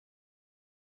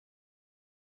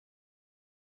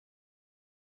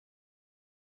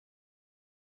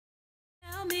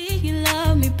Tell me you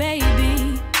love me,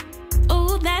 baby.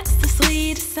 Oh, that's the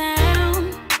sweetest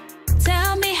sound.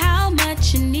 Tell me how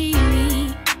much you need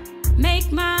me.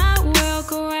 Make my world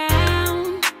go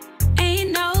round.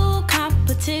 Ain't no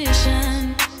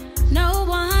competition. No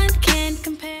one can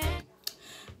compare.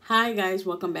 Hi guys,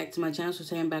 welcome back to my channel.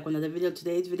 So I'm back with another video.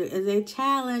 Today's video is a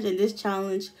challenge, and this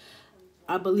challenge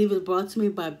I believe is brought to me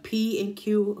by P and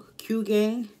Q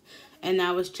Gang, and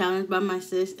I was challenged by my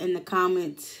sis in the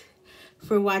comments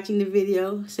for watching the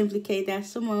video. Simply K, that's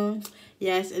Simone.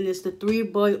 Yes, and it's the three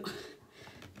boiled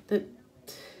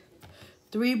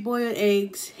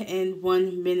eggs in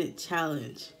 1 minute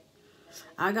challenge.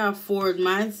 I got 4.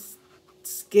 My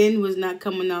skin was not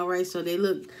coming out right, so they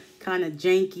look kind of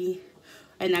janky.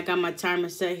 And I got my timer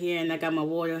set here, and I got my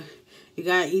water. You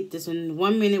gotta eat this in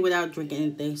 1 minute without drinking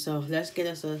anything. So let's get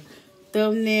us a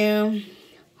thumbnail.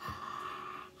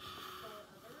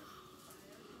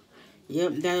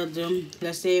 Yep, that'll do.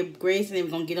 Let's say grace, and then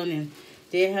we're gonna get on in.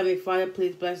 Dear Heavenly Father,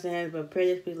 please bless the hands of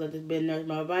prayer. Please let this be nourish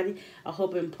my body. I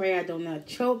hope and pray I do not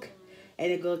choke,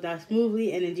 and it goes down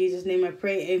smoothly. And in Jesus' name I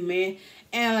pray, amen.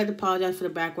 And I'd like to apologize for the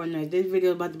background noise. This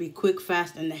video is about to be quick,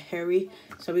 fast, and hurry.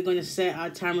 So we're gonna set our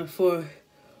timer for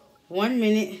 1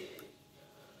 minute.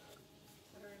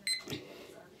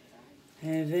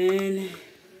 And then,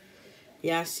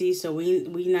 y'all see, so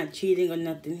we not cheating or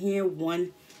nothing here.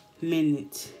 1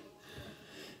 minute.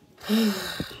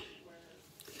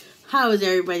 How is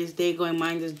everybody's day going?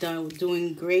 Mine is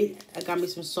doing great. I got me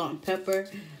some salt and pepper.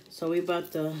 So we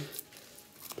about to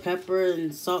pepper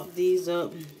and salt these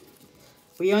up.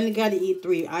 We only got to eat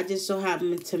 3. I just so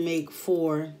happened to make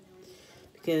 4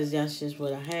 because that's just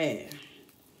what I had.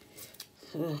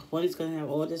 One's going to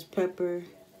have all this pepper.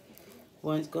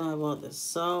 One's going to have all the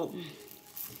salt.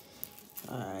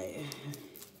 Alright.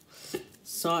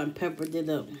 Salt and pepper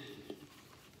did up.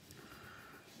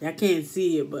 Y'all can't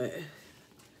see it, but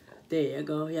there you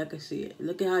go. Y'all can see it.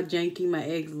 Look at how janky my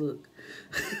eggs look.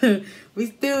 We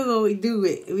still gonna do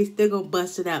it. We still gonna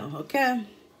bust it out, okay?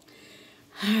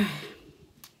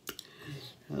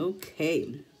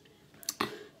 Okay.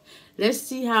 Let's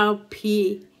see how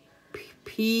P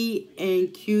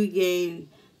and Q Gang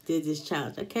did this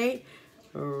challenge, okay?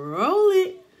 Roll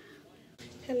it.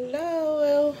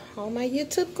 Hello, all my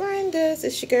YouTube grinders.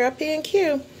 It's your girl P and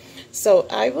Q. So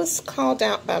I was called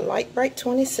out by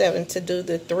Lightbright27 to do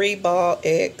the 3 ball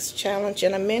eggs challenge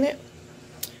in a minute.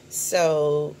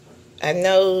 So I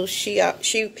know she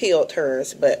peeled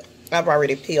hers, but I've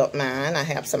already peeled mine. I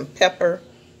have some pepper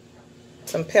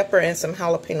and some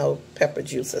jalapeno pepper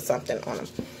juice or something on them.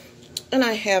 And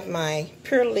I have my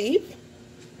Pure Leaf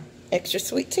extra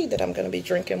sweet tea that I'm going to be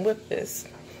drinking with this.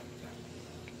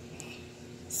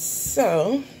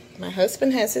 So my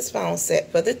husband has his phone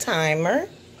set for the timer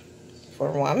for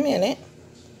 1 minute.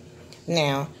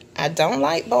 Now, I don't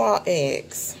like boiled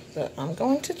eggs, but I'm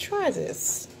going to try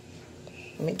this.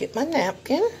 Let me get my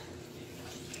napkin.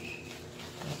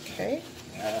 Okay.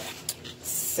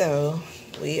 So,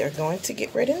 we are going to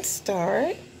get ready and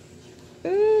start.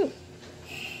 Ooh,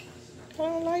 I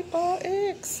don't like boiled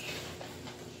eggs.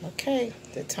 Okay,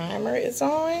 the timer is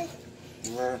on.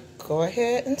 Go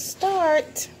ahead and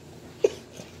start. I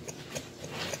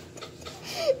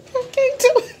can't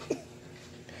do it.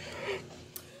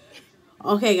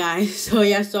 Okay, guys, so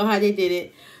y'all saw how they did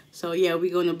it. So yeah,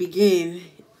 we're gonna begin.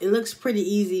 It looks pretty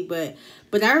easy, but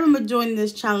I remember doing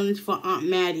this challenge for Aunt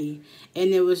Maddie,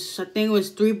 and it was, I think it was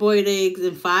 3 boiled eggs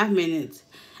in 5 minutes,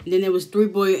 and then there was 3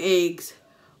 boiled eggs,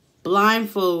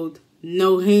 blindfold,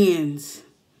 no hands.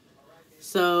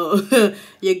 So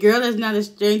your girl is not a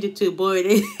stranger to boiled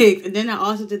eggs. And then I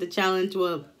also did the challenge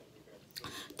with, I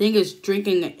think it's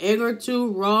drinking an egg or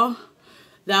 2 raw.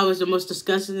 That was the most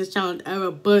disgusting challenge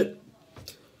ever, but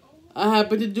I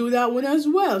happen to do that one as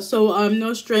well. So I'm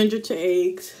no stranger to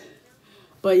eggs.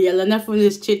 But yeah, enough of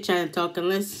this chit chat and talking.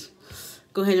 Let's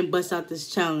go ahead and bust out this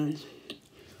challenge.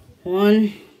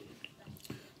 1,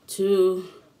 2,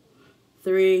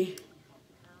 3,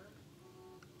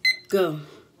 go.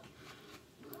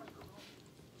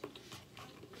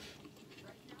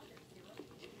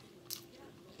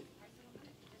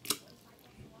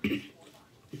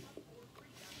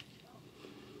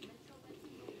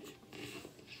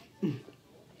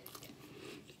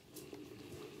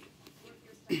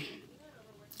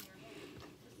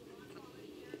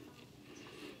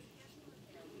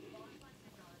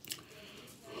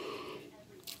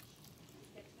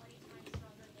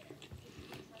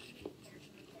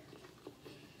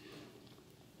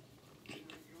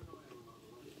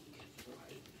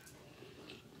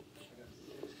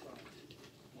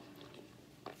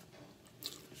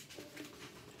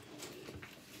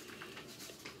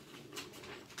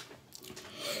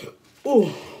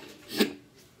 Oh.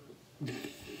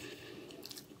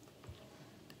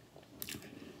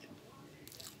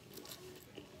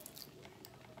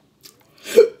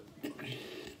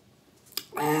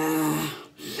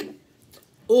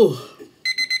 Oh.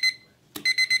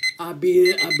 I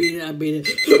beat it.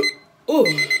 Oh.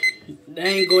 That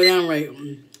ain't go down right.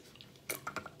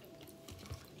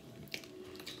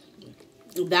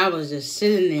 That was just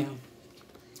sitting there.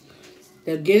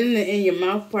 The getting it in your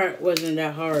mouth part wasn't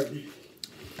that hard.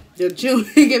 The chewing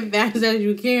it fast as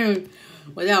you can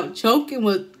without choking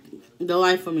was the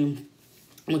life of me.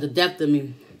 Was the death of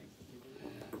me.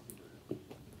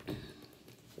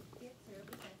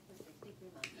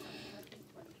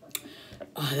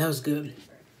 Oh, that was good.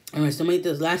 Alright, so I'm gonna eat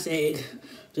this last egg.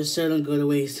 Just so it don't go to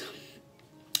waste.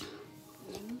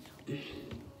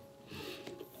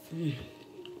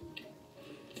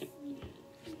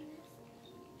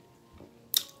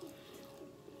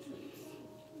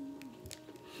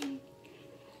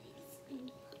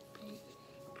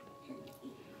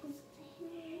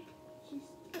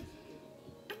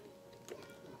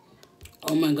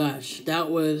 Oh my gosh, that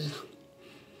was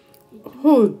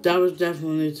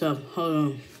definitely tough. Hold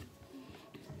on.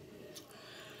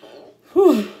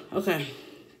 Whew, okay.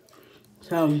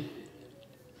 So,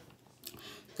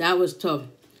 that was tough.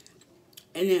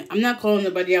 And then, I'm not calling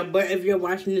nobody out, but if you're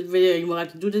watching this video and you would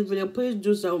like to do this video, please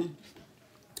do so.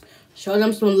 Show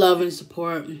them some love and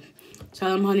support. Tell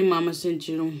them Honey Mama sent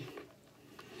you.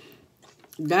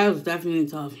 That was definitely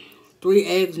tough. 3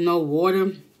 eggs, no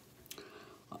water.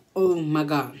 Oh my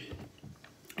God.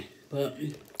 But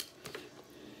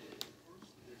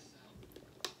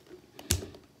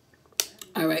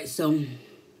alright, so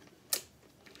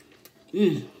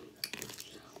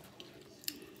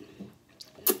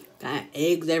got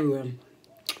eggs everywhere.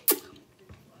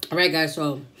 Alright guys,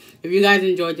 so if you guys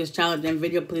enjoyed this challenge and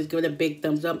video, please give it a big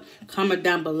thumbs up. Comment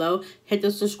down below. Hit the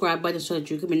subscribe button so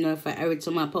that you can be notified every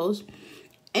time I post.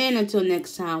 And until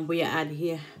next time, we are out of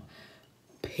here.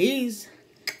 Peace.